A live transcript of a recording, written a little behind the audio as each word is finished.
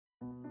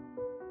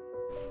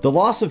The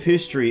loss of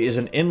history is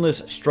an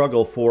endless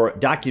struggle for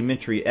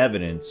documentary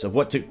evidence of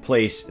what took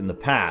place in the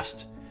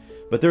past.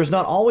 But there's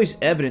not always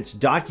evidence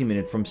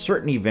documented from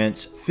certain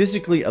events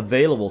physically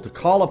available to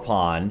call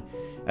upon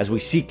as we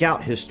seek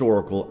out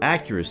historical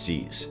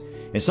accuracies.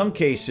 In some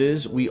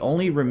cases, we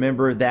only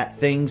remember that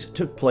things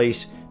took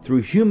place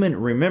through human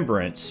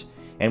remembrance,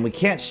 and we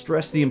can't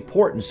stress the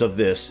importance of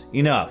this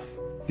enough.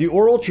 The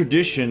oral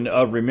tradition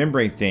of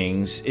remembering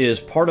things is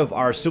part of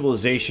our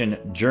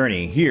civilization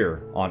journey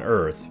here on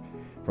Earth.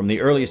 From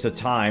the earliest of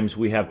times,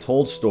 we have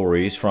told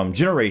stories from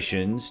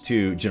generations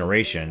to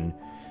generation,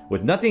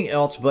 with nothing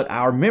else but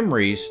our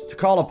memories to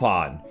call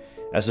upon.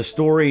 As the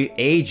story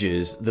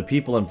ages, the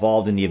people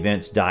involved in the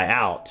events die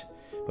out,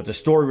 but the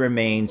story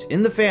remains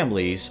in the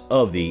families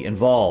of the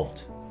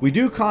involved. We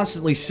do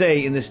constantly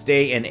say in this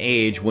day and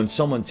age when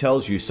someone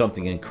tells you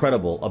something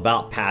incredible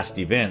about past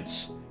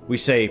events, we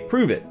say,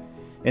 prove it.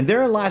 And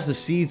therein lies the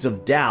seeds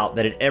of doubt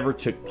that it ever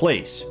took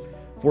place.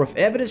 For if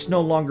evidence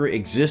no longer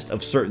exists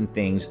of certain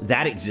things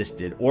that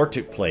existed or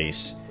took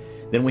place,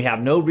 then we have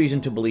no reason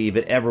to believe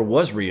it ever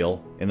was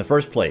real in the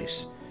first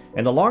place.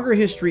 And the longer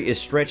history is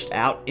stretched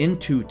out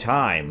into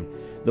time,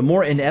 the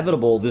more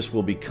inevitable this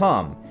will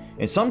become.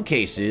 In some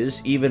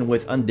cases, even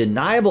with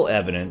undeniable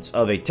evidence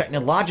of a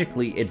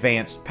technologically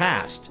advanced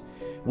past,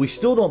 we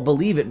still don't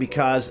believe it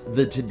because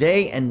the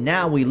today and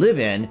now we live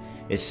in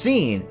is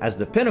seen as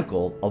the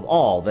pinnacle of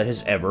all that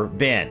has ever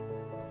been.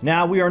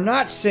 Now, we are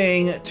not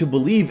saying to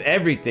believe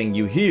everything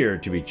you hear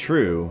to be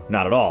true,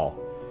 not at all.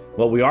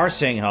 What we are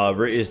saying,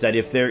 however, is that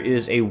if there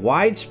is a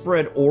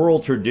widespread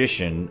oral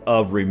tradition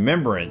of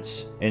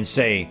remembrance in,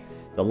 say,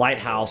 the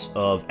Lighthouse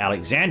of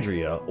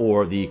Alexandria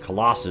or the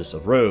Colossus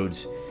of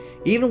Rhodes,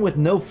 even with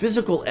no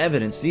physical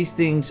evidence these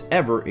things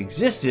ever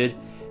existed,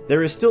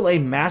 there is still a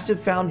massive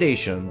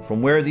foundation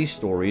from where these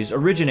stories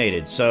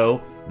originated, so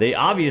they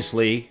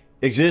obviously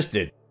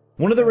existed.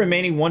 One of the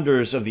remaining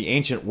wonders of the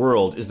ancient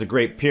world is the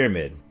Great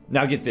Pyramid.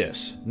 Now get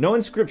this, no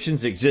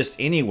inscriptions exist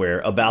anywhere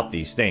about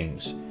these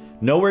things.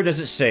 Nowhere does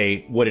it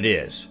say what it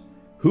is,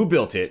 who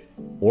built it,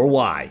 or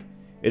why.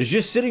 It is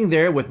just sitting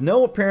there with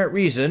no apparent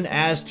reason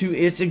as to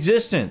its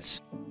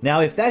existence.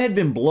 Now, if that had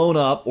been blown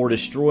up or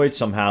destroyed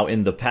somehow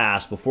in the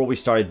past before we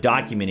started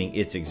documenting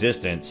its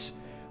existence,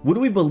 would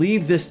we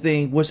believe this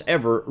thing was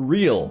ever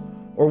real?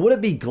 Or would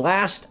it be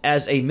glassed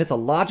as a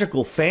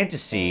mythological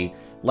fantasy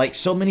like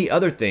so many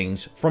other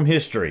things from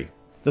history?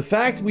 The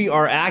fact we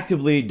are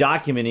actively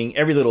documenting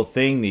every little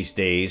thing these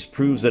days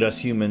proves that us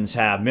humans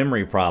have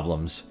memory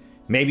problems.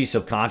 Maybe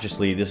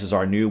subconsciously this is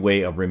our new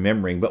way of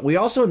remembering, but we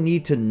also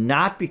need to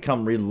not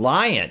become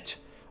reliant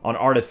on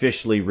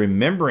artificially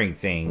remembering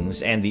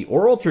things, and the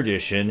oral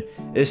tradition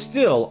is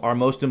still our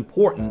most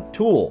important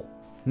tool.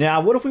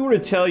 Now, what if we were to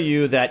tell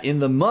you that in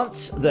the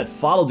months that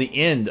followed the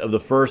end of the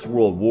First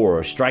World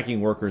War,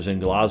 striking workers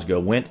in Glasgow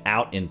went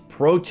out in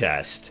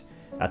protest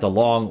at the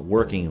long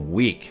working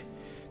week?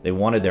 They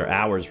wanted their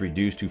hours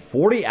reduced to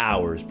 40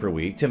 hours per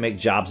week to make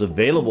jobs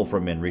available for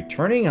men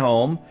returning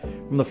home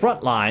from the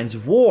front lines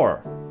of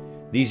war.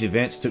 These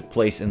events took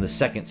place in the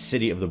second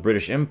city of the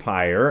British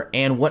Empire,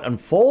 and what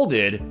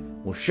unfolded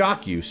will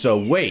shock you,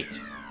 so wait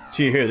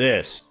till you hear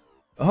this.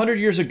 100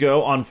 years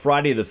ago, on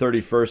Friday the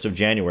 31st of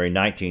January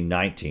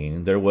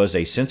 1919, there was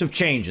a sense of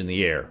change in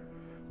the air.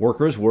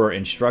 Workers were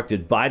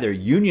instructed by their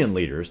union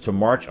leaders to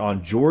march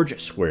on George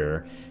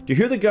Square to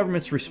hear the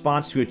government's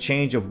response to a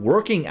change of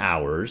working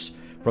hours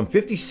from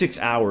 56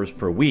 hours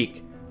per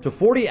week to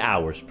 40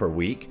 hours per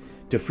week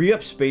to free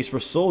up space for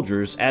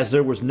soldiers as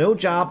there was no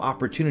job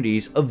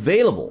opportunities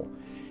available.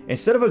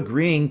 Instead of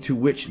agreeing to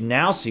which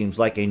now seems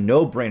like a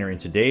no-brainer in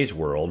today's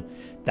world,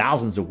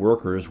 thousands of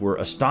workers were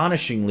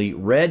astonishingly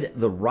read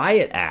the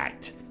Riot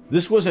Act.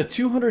 This was a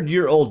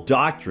 200-year-old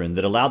doctrine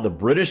that allowed the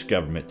British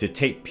government to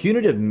take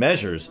punitive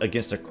measures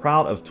against a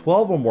crowd of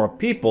 12 or more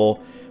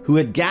people who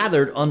had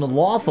gathered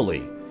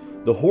unlawfully.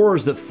 The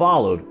horrors that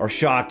followed are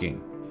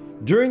shocking.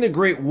 During the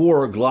Great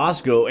War,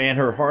 Glasgow and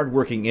her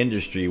hard-working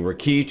industry were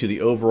key to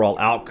the overall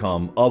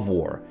outcome of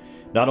war.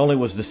 Not only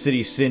was the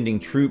city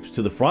sending troops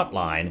to the front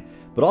line,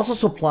 but also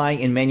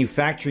supplying and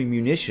manufacturing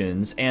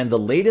munitions and the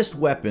latest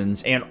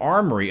weapons and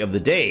armory of the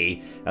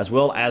day, as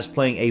well as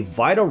playing a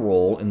vital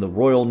role in the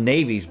Royal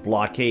Navy's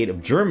blockade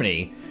of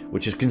Germany,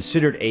 which is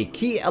considered a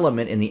key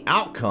element in the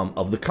outcome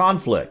of the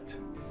conflict.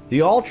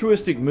 The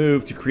altruistic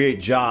move to create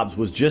jobs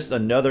was just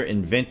another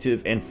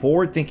inventive and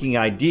forward-thinking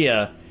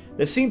idea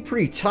that seemed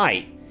pretty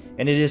tight,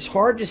 and it is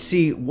hard to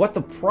see what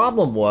the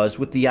problem was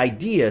with the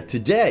idea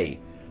today.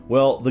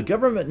 Well, the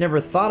government never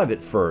thought of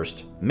it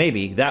first.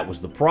 Maybe that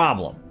was the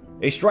problem.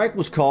 A strike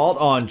was called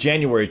on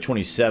January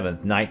 27,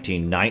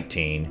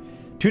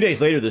 1919. 2 days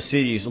later, the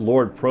city's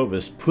Lord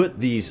Provost put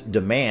these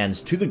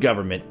demands to the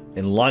government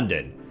in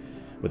London.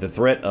 With the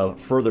threat of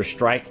further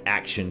strike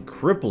action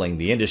crippling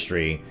the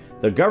industry,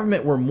 the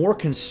government were more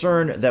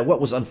concerned that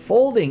what was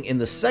unfolding in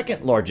the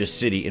second largest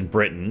city in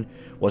Britain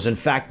was in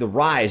fact the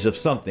rise of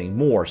something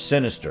more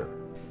sinister.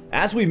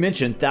 As we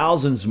mentioned,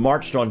 thousands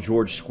marched on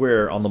George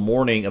Square on the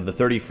morning of the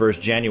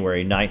 31st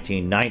January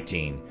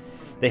 1919.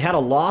 they had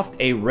aloft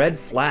a red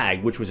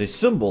flag which was a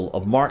symbol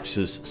of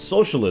Marxist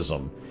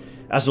socialism.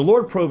 As the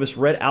Lord Provost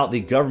read out the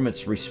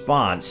government's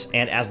response,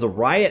 and as the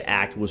Riot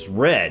Act was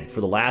read for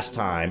the last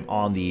time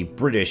on the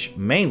British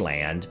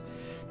mainland,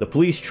 the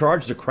police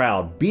charged the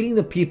crowd, beating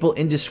the people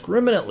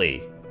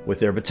indiscriminately with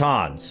their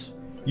batons.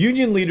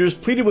 Union leaders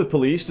pleaded with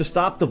police to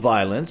stop the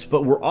violence,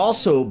 but were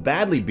also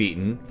badly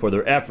beaten for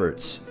their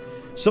efforts.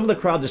 Some of the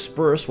crowd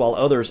dispersed while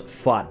others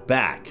fought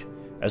back.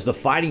 As the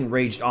fighting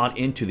raged on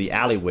into the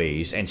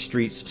alleyways and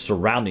streets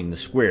surrounding the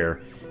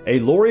square, a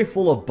lorry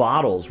full of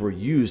bottles were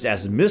used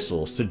as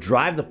missiles to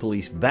drive the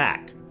police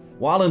back.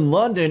 While in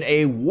London,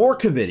 a war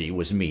committee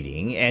was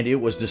meeting, and it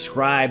was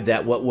described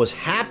that what was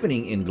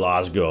happening in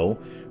Glasgow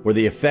were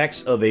the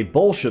effects of a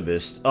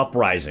Bolshevist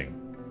uprising.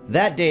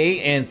 That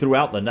day and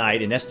throughout the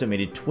night, an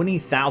estimated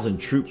 20,000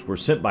 troops were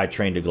sent by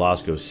train to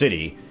Glasgow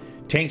City.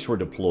 Tanks were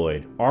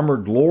deployed,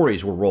 armored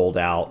lorries were rolled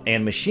out,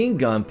 and machine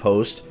gun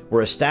posts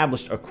were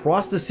established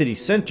across the city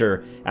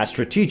center at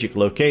strategic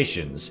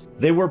locations.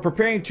 They were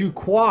preparing to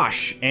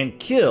quash and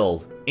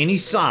kill any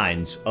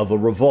signs of a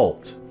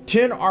revolt.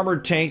 10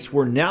 armored tanks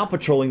were now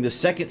patrolling the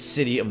second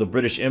city of the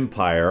British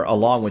Empire,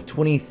 along with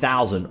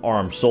 20,000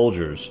 armed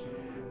soldiers.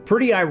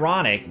 Pretty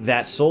ironic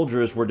that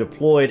soldiers were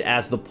deployed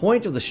as the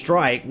point of the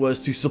strike was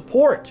to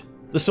support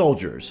the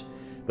soldiers.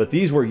 But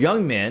these were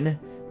young men,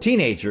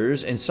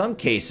 teenagers in some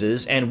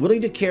cases, and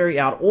willing to carry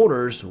out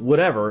orders,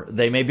 whatever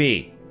they may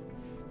be.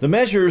 The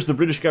measures the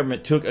British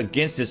government took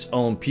against its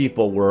own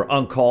people were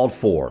uncalled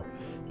for,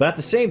 but at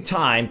the same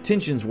time,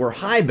 tensions were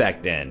high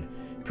back then.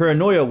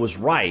 Paranoia was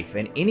rife,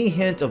 and any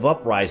hint of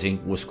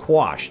uprising was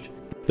quashed.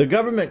 The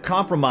government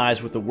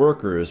compromised with the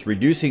workers,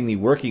 reducing the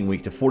working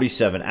week to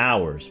 47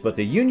 hours, but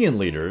the union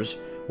leaders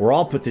were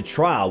all put to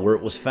trial, where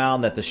it was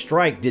found that the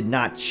strike did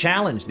not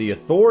challenge the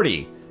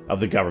authority of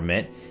the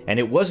government, and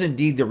it was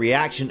indeed the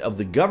reaction of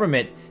the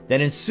government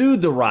that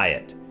ensued the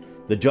riot.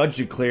 The judge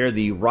declared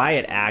the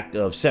Riot Act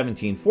of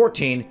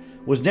 1714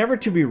 was never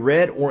to be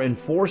read or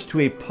enforced to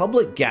a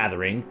public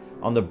gathering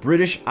on the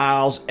British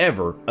Isles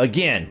ever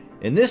again.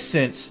 In this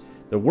sense,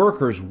 the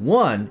workers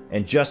won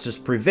and justice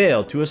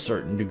prevailed to a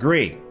certain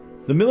degree.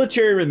 The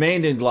military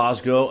remained in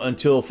Glasgow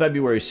until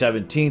February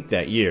 17th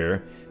that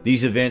year.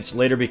 These events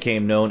later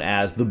became known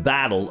as the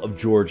Battle of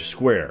George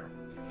Square.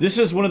 This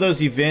is one of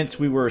those events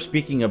we were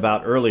speaking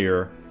about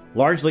earlier,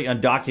 largely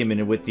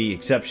undocumented with the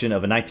exception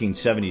of a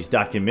 1970s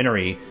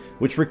documentary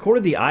which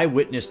recorded the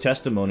eyewitness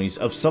testimonies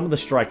of some of the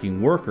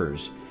striking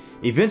workers.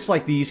 Events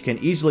like these can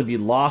easily be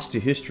lost to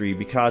history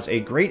because a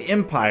great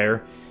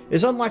empire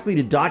is unlikely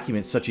to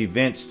document such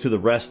events to the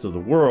rest of the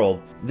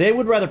world. They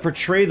would rather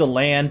portray the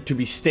land to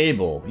be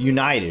stable,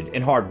 united,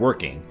 and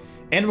hardworking.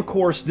 And of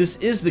course, this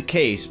is the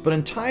case, but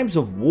in times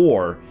of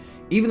war,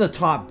 even the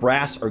top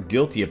brass are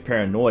guilty of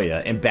paranoia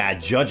and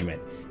bad judgment.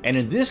 And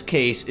in this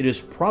case, it is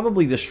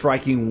probably the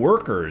striking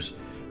workers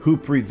who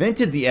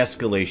prevented the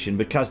escalation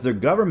because their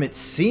government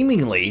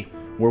seemingly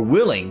were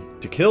willing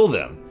to kill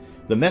them.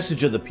 The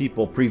message of the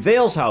people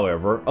prevails,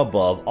 however,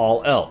 above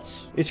all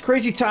else. It's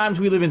crazy times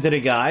we live in today,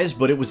 guys,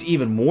 but it was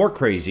even more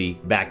crazy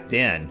back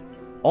then.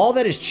 All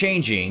that is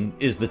changing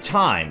is the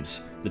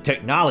times, the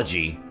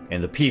technology,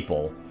 and the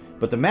people.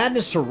 But the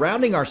madness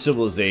surrounding our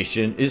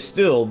civilization is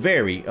still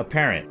very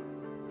apparent.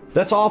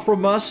 That's all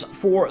from us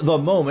for the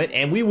moment,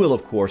 and we will,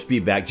 of course, be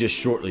back just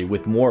shortly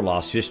with more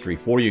Lost History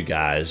for you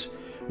guys.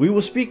 We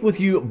will speak with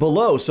you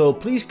below, so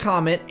please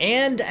comment,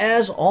 and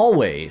as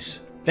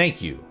always,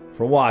 thank you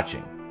for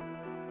watching.